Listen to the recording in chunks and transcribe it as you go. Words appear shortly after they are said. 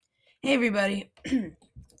Hey everybody.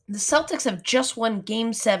 The Celtics have just won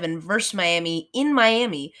Game 7 versus Miami in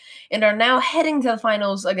Miami and are now heading to the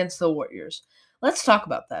finals against the Warriors. Let's talk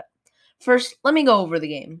about that. First, let me go over the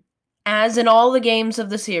game. As in all the games of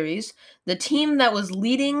the series, the team that was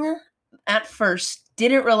leading at first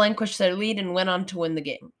didn't relinquish their lead and went on to win the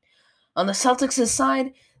game. On the Celtics'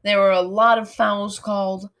 side, there were a lot of fouls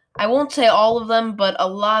called. I won't say all of them, but a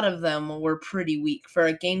lot of them were pretty weak for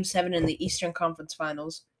a Game 7 in the Eastern Conference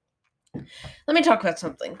Finals. Let me talk about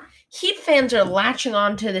something. Heat fans are latching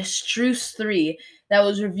on to this Strus 3 that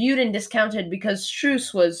was reviewed and discounted because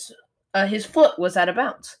Strus was, his foot was out of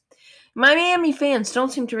bounds. Miami fans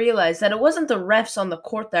don't seem to realize that it wasn't the refs on the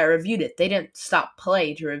court that reviewed it. They didn't stop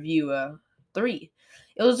play to review a 3.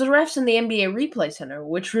 It was the refs in the NBA Replay Center,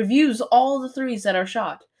 which reviews all the threes that are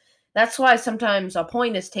shot. That's why sometimes a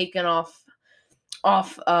point is taken off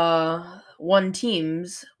one team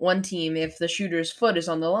if the shooter's foot is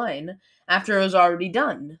on the line after it was already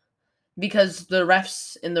done, because the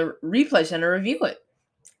refs in the replay center review it.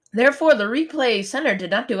 Therefore, the replay center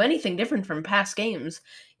did not do anything different from past games,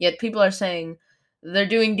 yet people are saying they're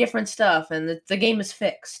doing different stuff and the game is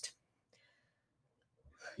fixed.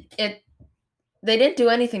 They didn't do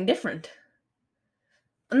anything different.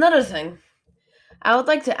 Another thing I would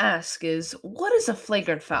like to ask is, what is a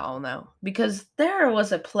flagrant foul now? Because there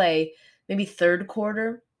was a play, maybe third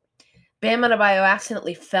quarter, Bam Adebayo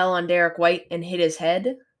accidentally fell on Derek White and hit his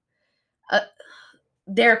head. Uh,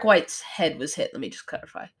 Derek White's head was hit. Let me just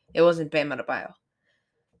clarify. It wasn't Bam Adebayo.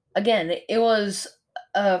 Again, it was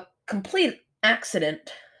a complete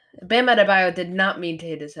accident. Bam Adebayo did not mean to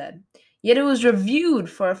hit his head. Yet it was reviewed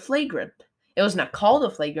for a flagrant. It was not called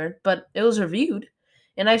a flagrant, but it was reviewed.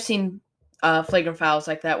 And I've seen flagrant fouls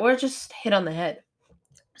like that where it just hit on the head.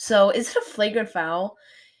 So is it a flagrant foul?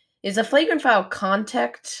 Is a flagrant foul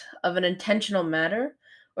contact of an intentional matter?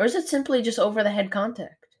 Or is it simply just over the head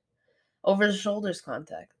contact? Over the shoulders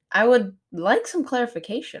contact? I would like some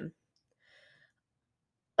clarification.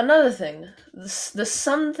 Another thing,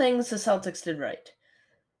 some things the Celtics did right.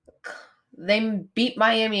 They beat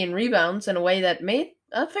Miami in rebounds in a way that made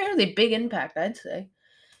a fairly big impact, I'd say.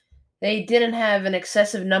 They didn't have an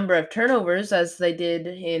excessive number of turnovers as they did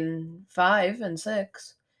in 5 and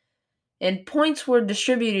 6. And points were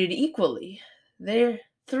distributed equally. Their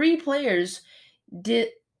did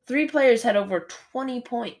three players had over 20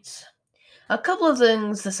 points. A couple of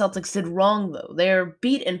things the Celtics did wrong, though. They're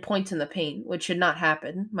beat in points in the paint, which should not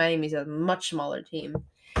happen. Miami's a much smaller team.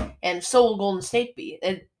 And so will Golden State be.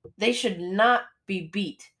 They should not be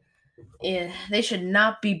beat. They should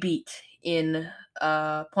not be beat in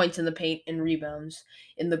points in the paint and rebounds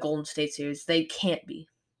in the Golden State series. They can't be.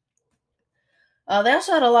 They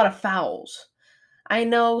also had a lot of fouls. I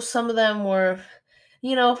know some of them were,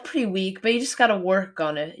 pretty weak, but you just got to work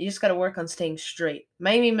on it. You just got to work on staying straight.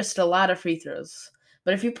 Miami missed a lot of free throws.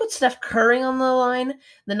 But if you put Steph Curry on the line,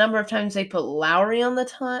 the number of times they put Lowry on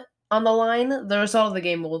the line, the result of the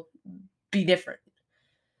game will be different.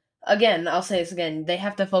 Again, I'll say this again, they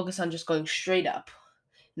have to focus on just going straight up,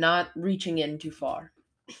 not reaching in too far.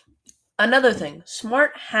 Another thing,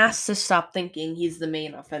 Smart has to stop thinking he's the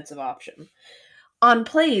main offensive option. On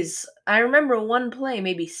plays, I remember one play,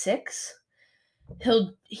 maybe 6,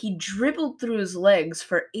 he dribbled through his legs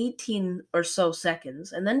for 18 or so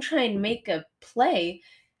seconds and then try and make a play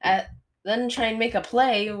with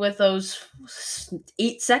those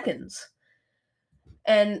 8 seconds.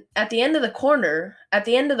 And at the end of the quarter,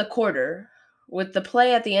 with the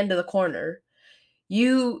play at the end of the corner,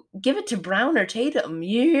 you give it to Brown or Tatum.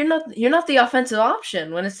 You're not the offensive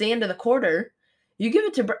option when it's the end of the quarter. Do you give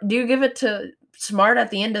it to Smart at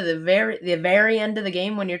the end of the very end of the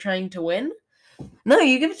game when you're trying to win? No,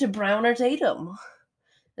 you give it to Brown or Tatum.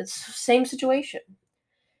 It's same situation.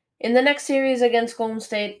 In the next series against Golden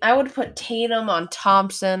State, I would put Tatum on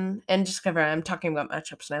Thompson, and just cover. I'm talking about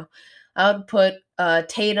matchups now. I would put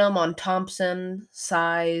Tatum on Thompson,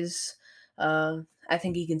 size. I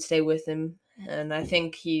think he can stay with him, and I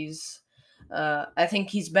think he's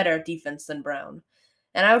better at defense than Brown.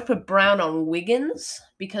 And I would put Brown on Wiggins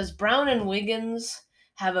because Brown and Wiggins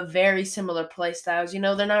have a very similar play styles.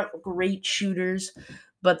 They're not great shooters,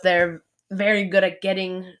 but they're very good at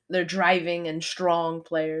they're driving and strong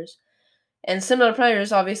players. And similar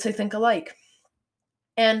players obviously think alike.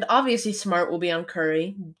 And obviously Smart will be on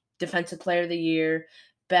Curry, defensive player of the year,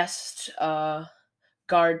 best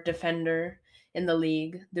guard defender in the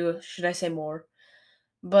league. Should I say more?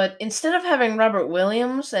 But instead of having Robert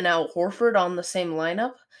Williams and Al Horford on the same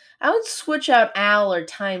lineup, I would switch out Al or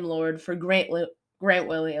Time Lord for Grant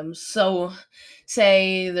Williams. So,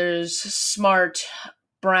 say there's Smart,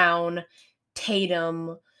 Brown,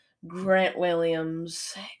 Tatum, Grant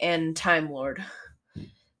Williams, and Time Lord.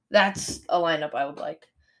 That's a lineup I would like.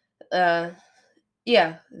 Uh,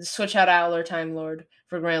 yeah, switch out Owl Time Lord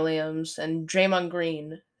for Grant Williams and Draymond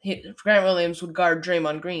Green. Grant Williams would guard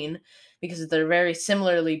Draymond Green because they're very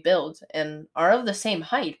similarly built and are of the same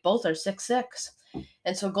height. Both are 6'6".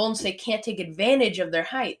 And so Golden State can't take advantage of their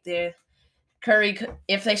height. Curry,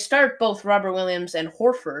 if they start both Robert Williams and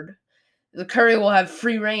Horford, the Curry will have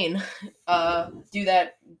free reign. Do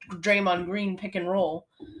that Draymond Green pick and roll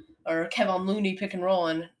or Kevin Looney pick and roll,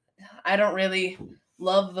 and I don't really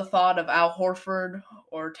love the thought of Al Horford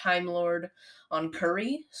or Time Lord on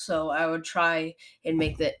Curry, so I would try and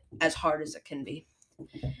make that as hard as it can be.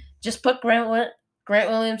 Just put Grant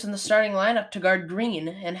Williams in the starting lineup to guard Green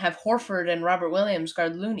and have Horford and Robert Williams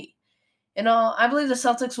guard Looney. I believe the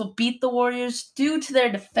Celtics will beat the Warriors due to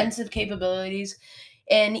their defensive capabilities,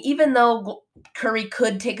 and even though Curry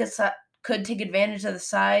could take advantage of the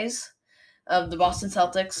size of the Boston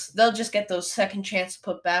Celtics, they'll just get those second chance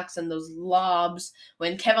putbacks and those lobs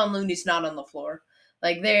when Kevin Looney's not on the floor.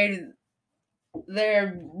 Like they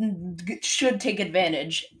should take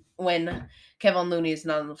advantage when Kevin Looney is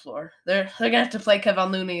not on the floor. They're gonna have to play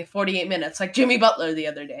Kevin Looney 48 minutes like Jimmy Butler the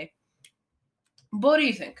other day. But what do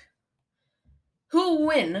you think? Who will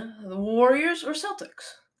win, the Warriors or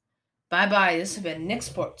Celtics? Bye bye. This has been Nick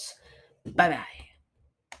Sports. Bye bye.